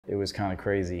it was kind of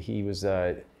crazy. He was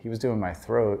doing my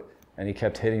throat, and he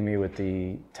kept hitting me with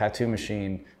the tattoo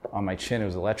machine on my chin. It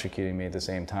was electrocuting me at the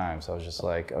same time. So I was just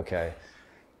like, okay.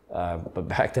 But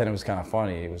back then it was kind of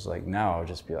funny. It was like, now I'll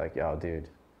just be like, yo, dude,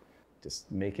 just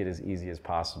make it as easy as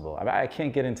possible. I mean, I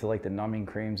can't get into like the numbing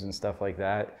creams and stuff like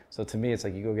that. So to me, it's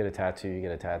like, you go get a tattoo, you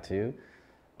get a tattoo.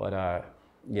 But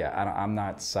yeah, I'm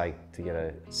not psyched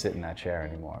to sit in that chair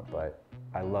anymore. But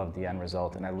I love the end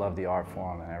result, and I love the art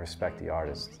form, and I respect the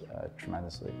artist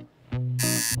tremendously.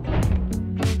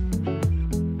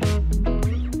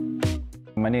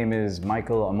 My name is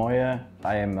Michael Amoia.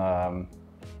 I am,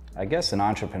 I guess, an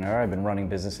entrepreneur. I've been running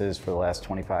businesses for the last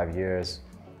 25 years,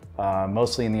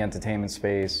 mostly in the entertainment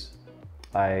space.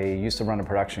 I used to run a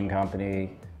production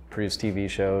company, produce TV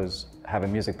shows, have a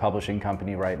music publishing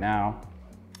company right now.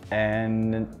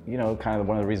 And, you know, kind of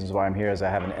one of the reasons why I'm here is I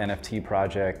have an NFT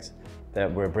project that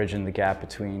we're bridging the gap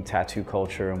between tattoo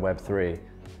culture and Web3,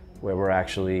 where we're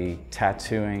actually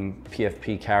tattooing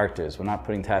PFP characters. We're not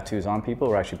putting tattoos on people,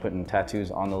 we're actually putting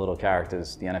tattoos on the little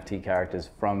characters, the NFT characters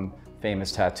from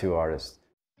famous tattoo artists.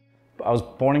 I was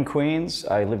born in Queens.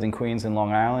 I lived in Queens and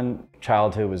Long Island.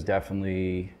 Childhood was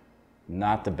definitely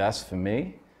not the best for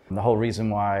me. And the whole reason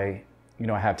why, you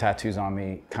know, I have tattoos on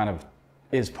me kind of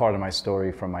is part of my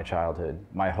story from my childhood.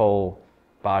 My whole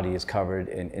body is covered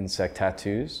in insect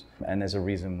tattoos, and there's a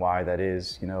reason why that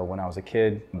is. You know, when I was a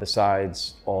kid,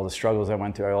 besides all the struggles I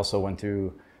went through, I also went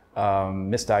through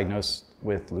misdiagnosed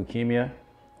with leukemia.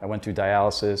 I went through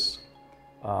dialysis.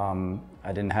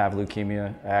 I didn't have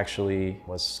leukemia. I actually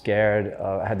was scared.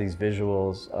 I had these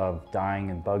visuals of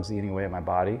dying and bugs eating away at my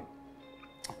body,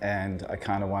 and I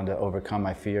kind of wanted to overcome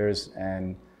my fears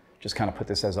and just kind of put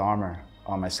this as armor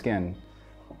on my skin.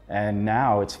 And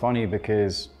now it's funny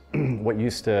because what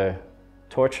used to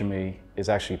torture me is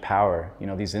actually power. You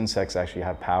know, these insects actually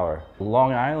have power.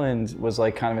 Long Island was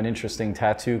like kind of an interesting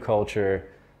tattoo culture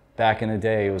back in the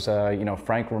day. It was, you know,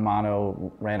 Frank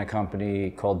Romano ran a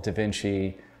company called Da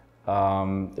Vinci.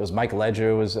 It was Mike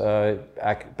Ledger was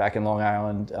back in Long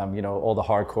Island. You know, all the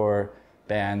hardcore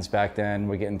bands back then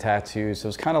were getting tattoos. So it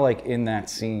was kind of like in that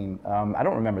scene. I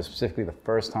don't remember specifically the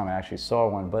first time I actually saw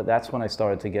one, but that's when I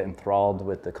started to get enthralled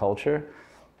with the culture.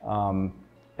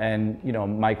 And you know,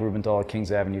 Mike Rubenthal at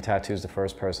Kings Avenue Tattoo is the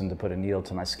first person to put a needle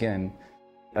to my skin.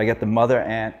 I got the mother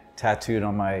ant tattooed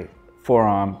on my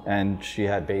forearm, and she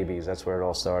had babies. That's where it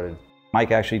all started.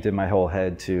 Mike actually did my whole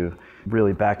head too.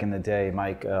 Really, back in the day,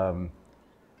 Mike,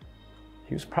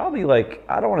 he was probably like,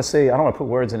 I don't want to put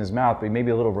words in his mouth, but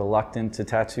maybe a little reluctant to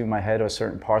tattoo my head or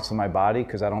certain parts of my body,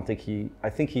 because I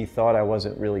think he thought I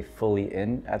wasn't really fully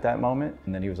in at that moment.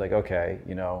 And then he was like, okay,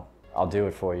 you know, I'll do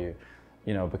it for you.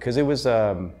 You know, because it was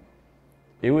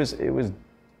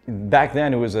back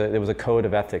then, there was a code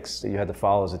of ethics that you had to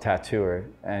follow as a tattooer,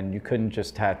 and you couldn't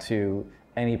just tattoo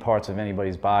any parts of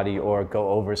anybody's body or go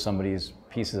over somebody's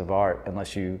pieces of art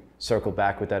unless you circle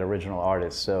back with that original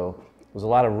artist. So there was a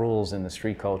lot of rules in the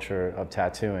street culture of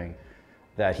tattooing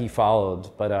that he followed.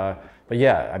 But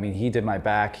yeah, I mean, he did my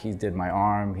back, he did my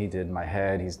arm, he did my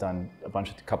head, he's done a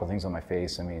couple things on my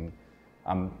face. I mean,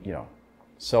 I'm, you know,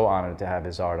 so honored to have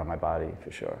his art on my body,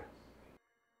 for sure.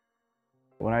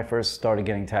 When I first started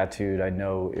getting tattooed, I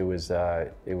know it was,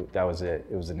 that was it.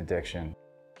 It was an addiction.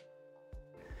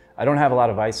 I don't have a lot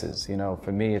of vices, you know.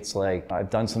 For me, it's like, I've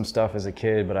done some stuff as a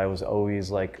kid, but I was always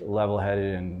like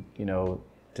level-headed and, you know,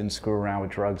 didn't screw around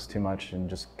with drugs too much and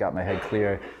just got my head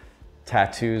clear.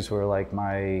 Tattoos were like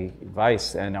my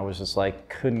vice, and I was just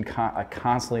like, I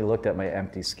constantly looked at my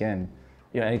empty skin.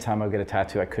 You know, anytime I would get a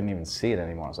tattoo, I couldn't even see it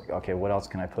anymore. I was like, okay, what else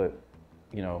can I put,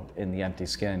 you know, in the empty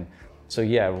skin? So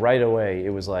yeah, right away, it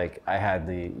was like I had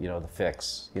the, you know, the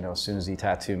fix. You know, as soon as he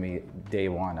tattooed me, day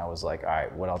one, I was like, all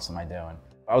right, what else am I doing?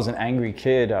 I was an angry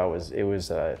kid. It was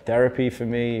therapy for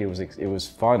me. It was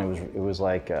fun. It was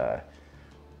like,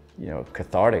 you know,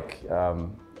 cathartic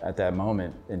at that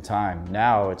moment in time.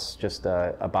 Now it's just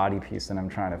a body piece that I'm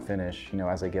trying to finish. You know,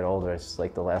 as I get older, it's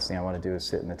like the last thing I want to do is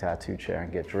sit in the tattoo chair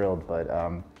and get drilled. But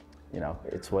you know,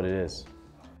 it's what it is.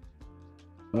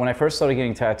 When I first started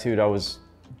getting tattooed, I was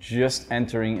just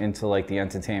entering into like the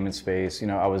entertainment space. You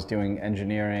know, I was doing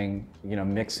engineering, you know,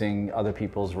 mixing other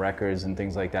people's records and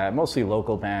things like that, mostly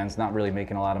local bands, not really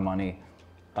making a lot of money.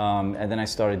 And then I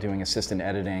started doing assistant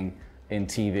editing in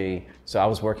TV. So I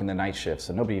was working the night shift,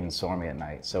 so nobody even saw me at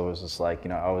night. So it was just like, you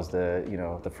know, I was the, you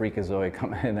know, the freakazoid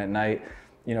coming in at night,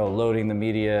 you know, loading the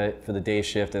media for the day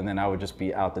shift, and then I would just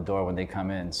be out the door when they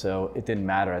come in. So it didn't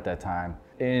matter at that time.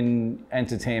 In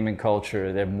entertainment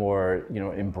culture, they're more, you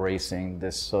know, embracing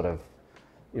this sort of,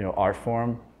 you know, art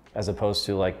form, as opposed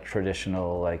to like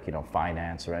traditional, like, you know,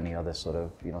 finance or any other sort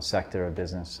of, you know, sector of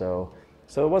business. So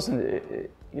So it wasn't,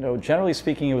 generally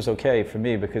speaking, it was okay for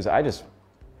me because I just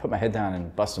put my head down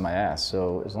and busted my ass.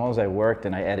 So as long as I worked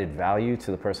and I added value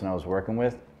to the person I was working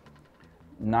with,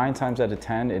 9 times out of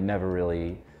 10, it never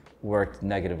really worked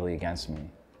negatively against me.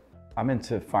 I'm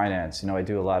into finance, I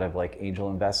do a lot of like angel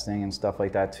investing and stuff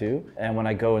like that too. And when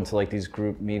I go into like these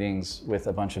group meetings with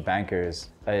a bunch of bankers,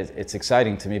 it's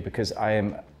exciting to me because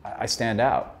I stand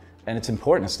out. And it's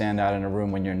important to stand out in a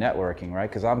room when you're networking, right?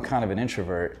 Because I'm kind of an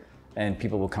introvert and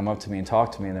people will come up to me and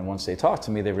talk to me. And then once they talk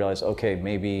to me, they realize, okay,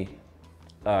 maybe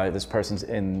this person's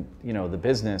in the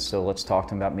business, so let's talk to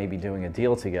them about maybe doing a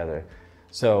deal together.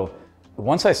 So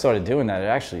once I started doing that,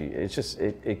 it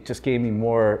just gave me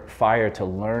more fire to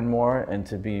learn more and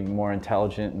to be more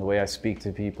intelligent in the way I speak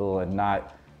to people and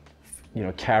not,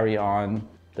 carry on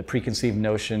the preconceived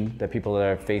notion that people that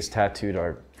are face tattooed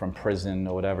are from prison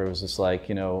or whatever. It was just like,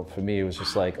 for me, it was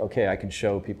just like, okay, I can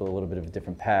show people a little bit of a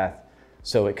different path.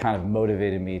 So it kind of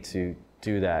motivated me to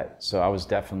do that. So I was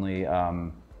definitely,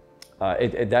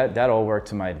 that all worked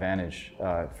to my advantage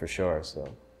for sure.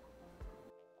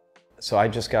 So I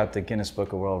just got the Guinness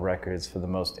Book of World Records for the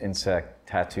most insect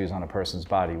tattoos on a person's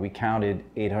body. We counted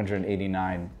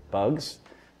 889 bugs,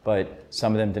 but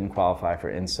some of them didn't qualify for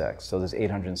insects. So there's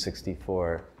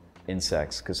 864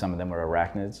 insects because some of them were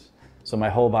arachnids. So my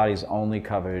whole body's only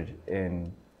covered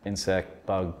in insect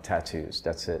bug tattoos.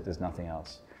 That's it, there's nothing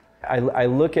else. I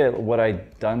look at what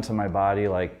I've done to my body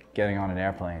like getting on an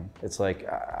airplane. It's like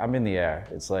I'm in the air.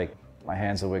 It's like my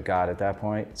hands are with God at that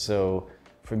point. So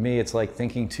for me, it's like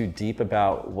thinking too deep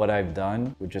about what I've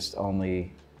done would just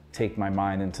only take my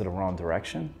mind into the wrong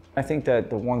direction. I think that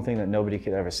the one thing that nobody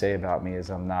could ever say about me is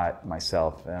I'm not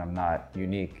myself and I'm not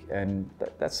unique. And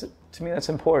to me, that's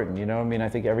important, I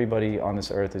think everybody on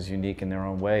this earth is unique in their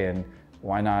own way, and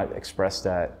why not express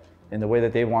that in the way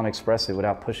that they want to express it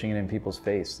without pushing it in people's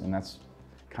face? And that's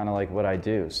kind of like what I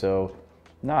do. So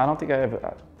no, I don't think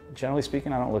generally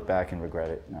speaking, I don't look back and regret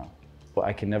it, no. Well,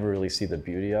 I can never really see the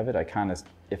beauty of it.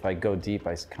 If I go deep,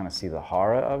 I kind of see the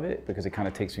horror of it because it kind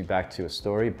of takes me back to a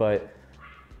story. But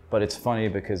it's funny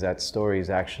because that story is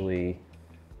actually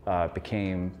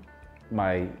became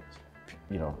my,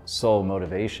 sole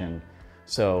motivation.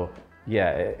 So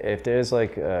yeah, if there's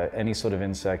like any sort of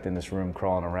insect in this room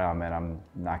crawling around, man, I'm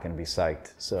not going to be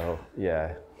psyched. So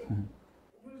yeah.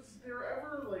 Was there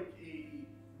ever like a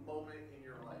moment in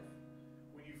your life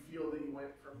when you feel that you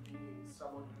went from being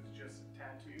someone who's just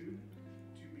tattooed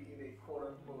to being a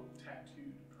quote-unquote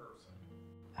tattooed person?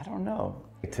 I don't know.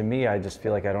 To me, I just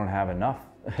feel like I don't have enough,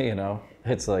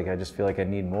 It's like I just feel like I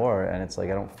need more, and it's like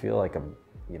I don't feel like I'm,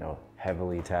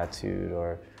 heavily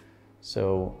tattooed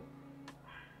so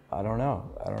I don't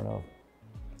know.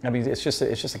 I mean, it's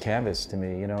just a canvas to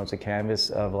me, It's a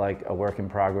canvas of like a work in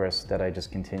progress that I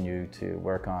just continue to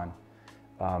work on.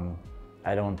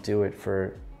 I don't do it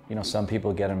for, some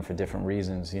people get them for different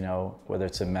reasons, whether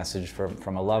it's a message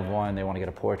from a loved one, they want to get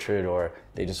a portrait, or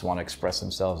they just want to express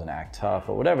themselves and act tough,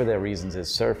 or whatever their reasons is,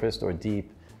 surfaced or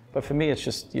deep. But for me, it's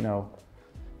just,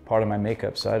 part of my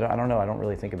makeup. So I don't know, I don't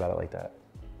really think about it like that.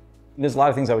 There's a lot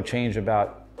of things I would change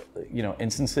about,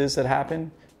 instances that happen,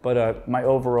 but my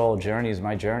overall journey is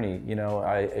my journey.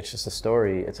 It's just a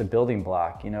story, it's a building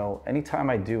block. Anytime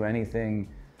I do anything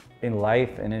in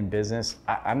life and in business,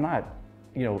 I'm not,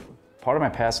 part of my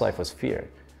past life was fear.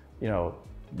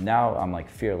 Now I'm like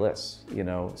fearless,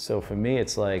 So for me,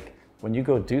 it's like, when you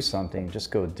go do something,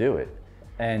 just go do it.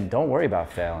 And don't worry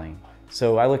about failing.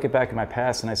 So I look back at my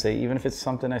past and I say, even if it's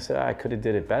something I said, I could have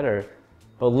did it better,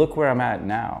 but look where I'm at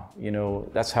now.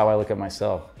 That's how I look at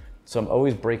myself. So I'm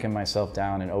always breaking myself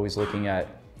down and always looking at,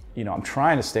 I'm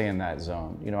trying to stay in that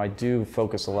zone. I do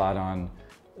focus a lot on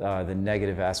the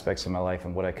negative aspects of my life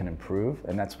and what I can improve,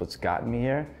 and that's what's gotten me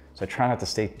here. So I try not to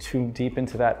stay too deep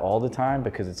into that all the time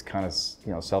because it's kind of,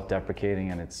 self-deprecating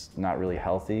and it's not really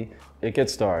healthy. It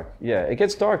gets dark. Yeah, it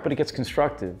gets dark, but it gets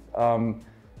constructive.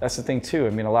 That's the thing too.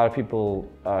 I mean, a lot of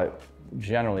people,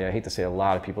 generally, I hate to say a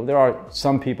lot of people, there are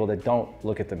some people that don't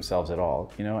look at themselves at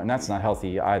all, and that's not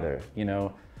healthy either.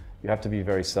 You have to be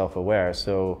very self-aware,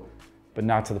 but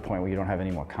not to the point where you don't have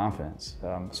any more confidence.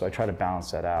 So I try to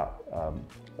balance that out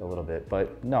a little bit.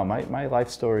 But no, my life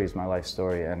story is my life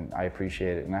story, and I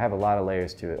appreciate it. And I have a lot of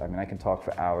layers to it. I mean, I can talk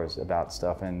for hours about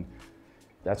stuff, and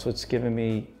that's what's given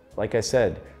me, like I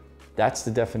said, that's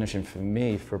the definition for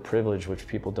me for privilege, which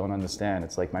people don't understand.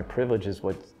 It's like my privilege is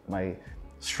what my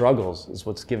struggles is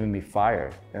what's given me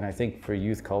fire. And I think for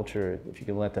youth culture, if you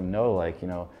can let them know, like,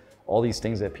 all these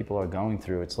things that people are going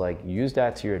through, it's like, use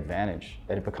that to your advantage,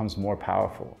 and it becomes more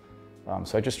powerful.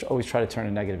 So I just always try to turn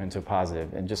a negative into a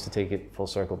positive. And just to take it full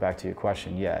circle back to your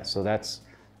question, yeah, so that's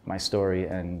my story,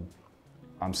 and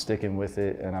I'm sticking with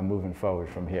it and I'm moving forward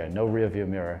from here. No rearview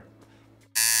mirror.